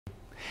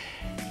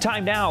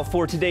Time now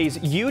for today's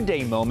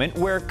YouDay moment,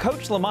 where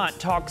Coach LaMonte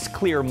talks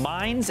clear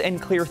minds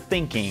and clear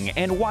thinking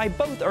and why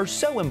both are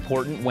so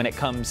important when it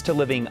comes to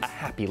living a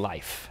happy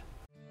life.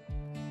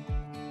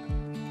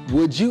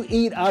 Would you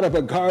eat out of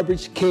a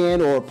garbage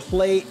can or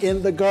play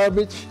in the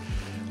garbage?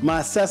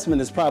 My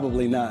assessment is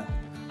probably not.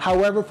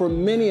 However, for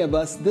many of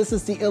us, this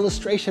is the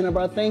illustration of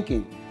our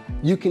thinking.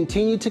 You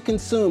continue to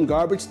consume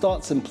garbage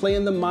thoughts and play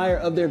in the mire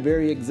of their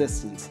very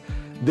existence.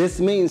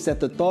 This means that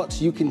the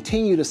thoughts you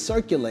continue to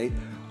circulate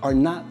are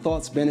not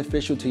thoughts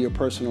beneficial to your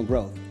personal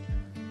growth.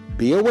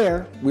 Be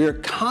aware, we are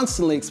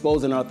constantly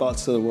exposing our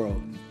thoughts to the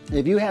world.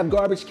 If you have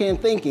garbage can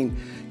thinking,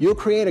 you'll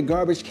create a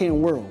garbage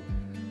can world.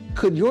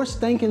 Could your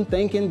stinking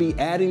thinking be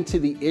adding to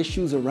the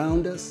issues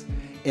around us?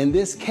 In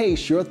this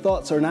case, your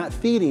thoughts are not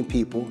feeding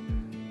people,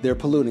 they're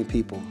polluting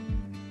people.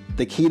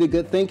 The key to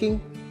good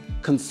thinking?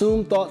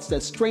 Consume thoughts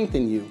that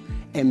strengthen you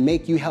and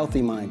make you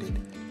healthy-minded.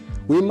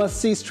 We must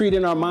cease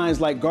treating our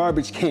minds like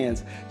garbage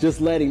cans, just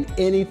letting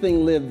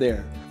anything live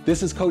there.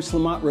 This is Coach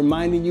LaMonte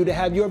reminding you to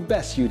have your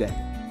best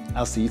YouDay.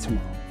 I'll see you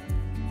tomorrow.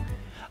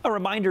 A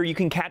reminder, you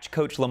can catch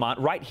Coach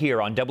LaMonte right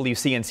here on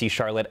WCNC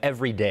Charlotte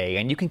every day,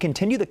 and you can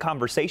continue the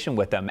conversation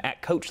with them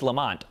at Coach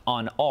LaMonte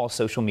on all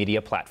social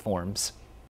media platforms.